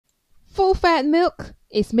Full fat milk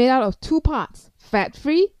is made out of two parts,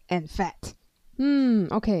 fat-free and fat.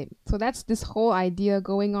 Okay, so that's this whole idea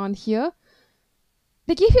going on here.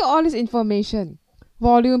 They give you all this information.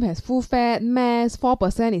 Volume has full fat, mass,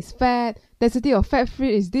 4% is fat, density of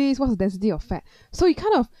fat-free is this, what's the density of fat? So you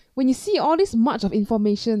kind of, when you see all this much of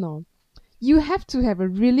information, you have to have a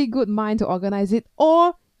really good mind to organize it,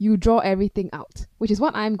 or you draw everything out, which is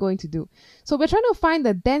what I'm going to do. So we're trying to find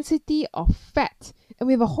the density of fat, and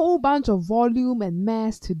we have a whole bunch of volume and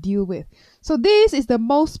mass to deal with. So this is the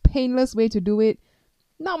most painless way to do it.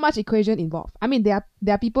 Not much equation involved. I mean, there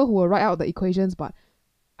are people who will write out the equations, but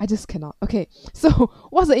I just cannot. Okay, so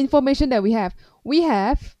what's the information that we have? We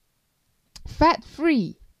have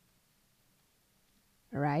fat-free,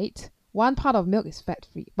 right? One part of milk is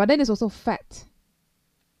fat-free, but then there's also fat.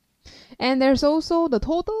 And there's also the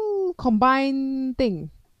total combined thing.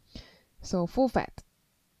 So full fat,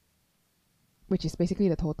 which is basically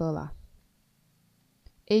the total lah,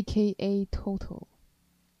 aka total.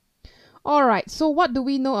 Alright, so what do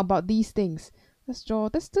we know about these things? Let's turn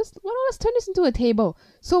this into a table.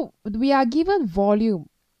 So we are given volume.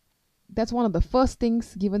 That's one of the first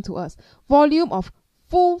things given to us. Volume of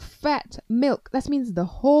full fat milk. That means the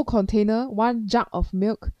whole container, one jug of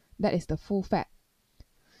milk, that is the full fat.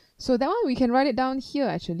 So that one we can write it down here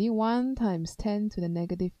actually. 1 times 10 to the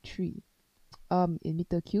negative 3 in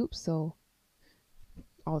meter cubes. So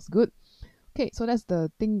all's good. Okay, so that's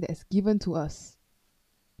the thing that is given to us.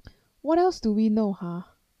 What else do we know, huh?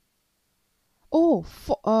 Oh,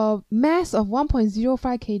 mass of 1.05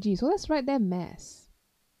 kg. So let's write that mass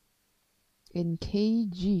in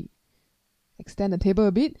kg. Extend the table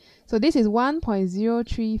a bit. So this is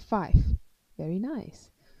 1.035. Very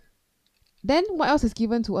nice. Then what else is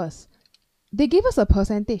given to us? They give us a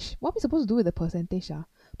percentage. What are we supposed to do with the percentage?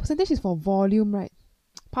 Percentage is for volume, right?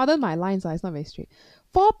 Pardon my lines, it's not very straight.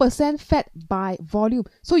 4% fat by volume.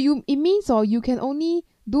 So it means you can only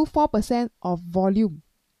do 4% of volume.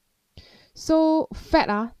 So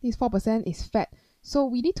fat, this 4% is fat. So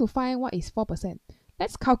we need to find what is 4%.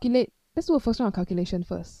 Let's calculate. Let's do a first round of calculation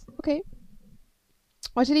first. Okay.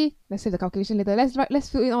 Actually, let's save the calculation later. Let's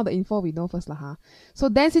fill in all the info we know first lah. So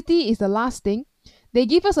density is the last thing. They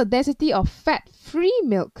give us a density of fat-free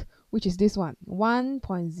milk, which is this one,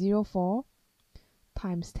 1.04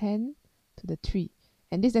 times 10 to the 3.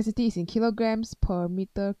 And this density is in kilograms per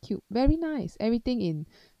meter cube. Very nice. Everything in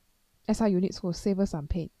SI units will save us some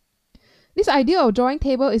pain. This idea of drawing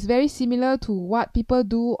table is very similar to what people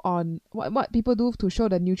do what people do to show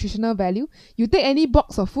the nutritional value. You take any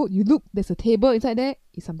box of food, you look, there's a table inside there.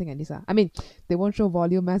 It's something like this. I mean, they won't show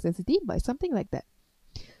volume, mass, density, but it's something like that.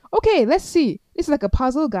 Okay, let's see. This is like a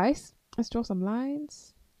puzzle, guys. Let's draw some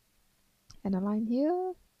lines. And a line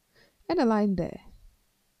here. And a line there.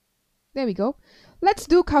 There we go. Let's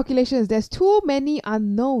do calculations. There's too many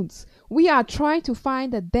unknowns. We are trying to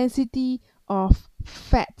find the density of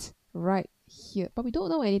fat right here, but we don't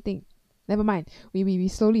know anything. Never mind. We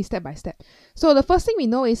slowly, step by step. So the first thing we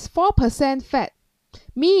know is 4% fat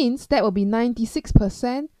means that will be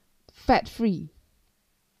 96% fat-free.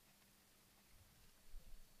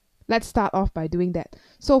 Let's start off by doing that.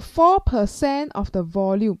 So 4% of the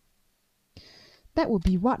volume. That would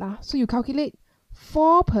be what? So you calculate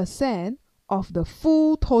 4% of the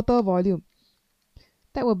full total volume.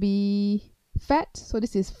 That will be fat. So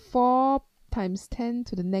this is 4 times 10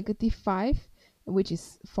 to the negative 5, which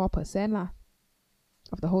is 4% lah,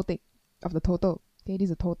 of the whole thing, of the total. Okay, this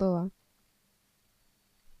is the total.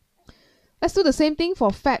 Let's do the same thing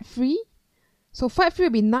for fat-free. So fat-free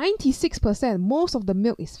will be 96%. Most of the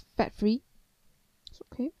milk is fat-free.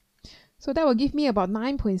 Okay, so that will give me about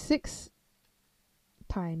 9.6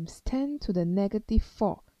 times 10 to the negative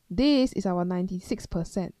 4. This is our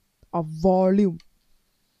 96% of volume.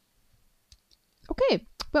 Okay,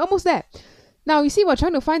 we're almost there. Now, you see we're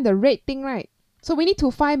trying to find the red thing, right? So we need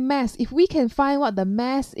to find mass. If we can find what the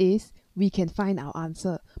mass is, we can find our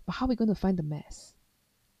answer. But how are we going to find the mass?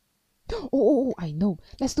 Oh, I know.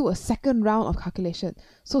 Let's do a second round of calculation.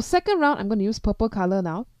 So second round, I'm going to use purple color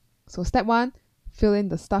now. So step 1, fill in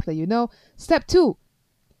the stuff that you know. Step 2,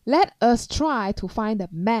 let us try to find the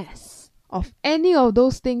mass of any of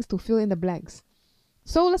those things to fill in the blanks.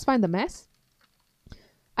 So let's find the mass.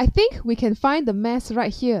 I think we can find the mass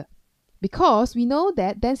right here, because we know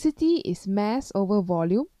that density is mass over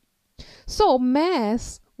volume. So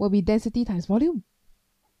mass will be density times volume.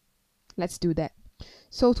 Let's do that.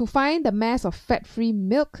 So to find the mass of fat-free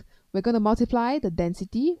milk, we're going to multiply the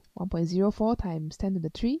density, 1.04 times 10 to the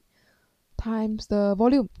 3, times the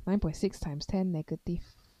volume, 9.6 times 10 negative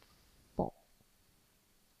 4.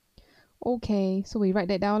 Okay, so we write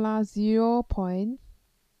that down lah, 0.9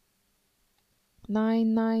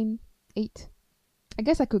 998. I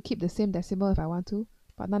guess I could keep the same decimal if I want to,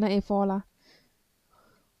 but 9984 lah.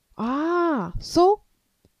 Ah, so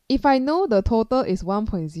if I know the total is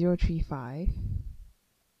 1.035, this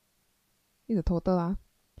is the total lah.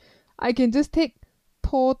 I can just take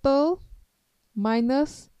total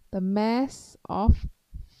minus the mass of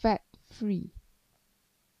fat-free.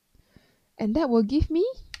 And that will give me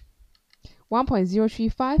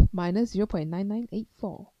 1.035 minus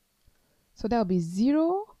 0.9984. So that will be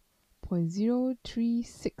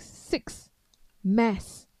 0.0366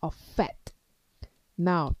 mass of fat.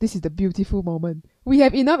 Now, this is the beautiful moment. We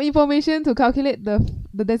have enough information to calculate the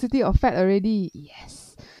density of fat already.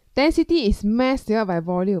 Yes. Density is mass divided by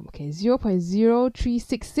volume. Okay,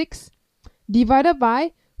 0.0366 divided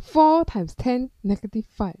by 4 times 10 negative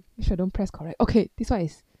 5. Make sure I don't press correct. Okay, this one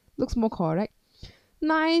looks more correct.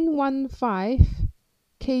 915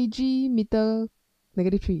 kg meter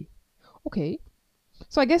negative 3. Okay,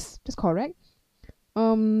 so I guess that's correct.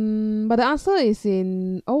 But the answer is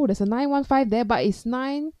in, there's a 915 there, but it's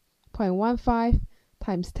 9.15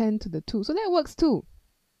 times 10 to the 2. So that works too.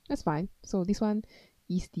 That's fine. So this one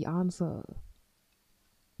is the answer.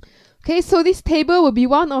 Okay, so this table will be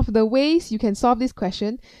one of the ways you can solve this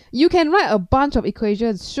question. You can write a bunch of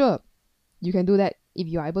equations, sure. You can do that if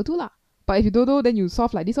you are able to lah. But if you don't know, then you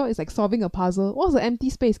solve like this one. It's like solving a puzzle. What's the empty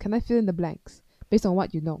space? Can I fill in the blanks based on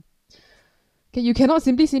what you know? Okay, you cannot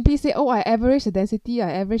simply say, oh, I average the density,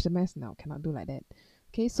 I average the mass. No, cannot do like that.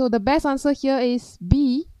 Okay, so the best answer here is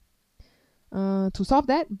B. To solve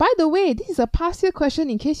that. By the way, this is a past year question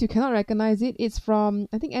in case you cannot recognize it. It's from,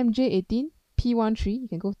 I think, MJ18, P13. You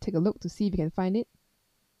can go take a look to see if you can find it.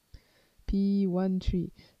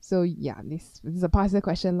 P13. So yeah, this is a past year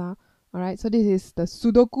question lah. Alright, so this is the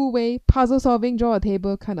Sudoku way, puzzle solving, draw a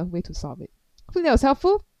table kind of way to solve it. Hopefully that was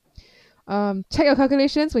helpful. Check your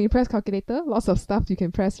calculations when you press calculator. Lots of stuff you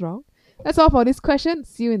can press wrong. That's all for this question.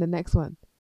 See you in the next one.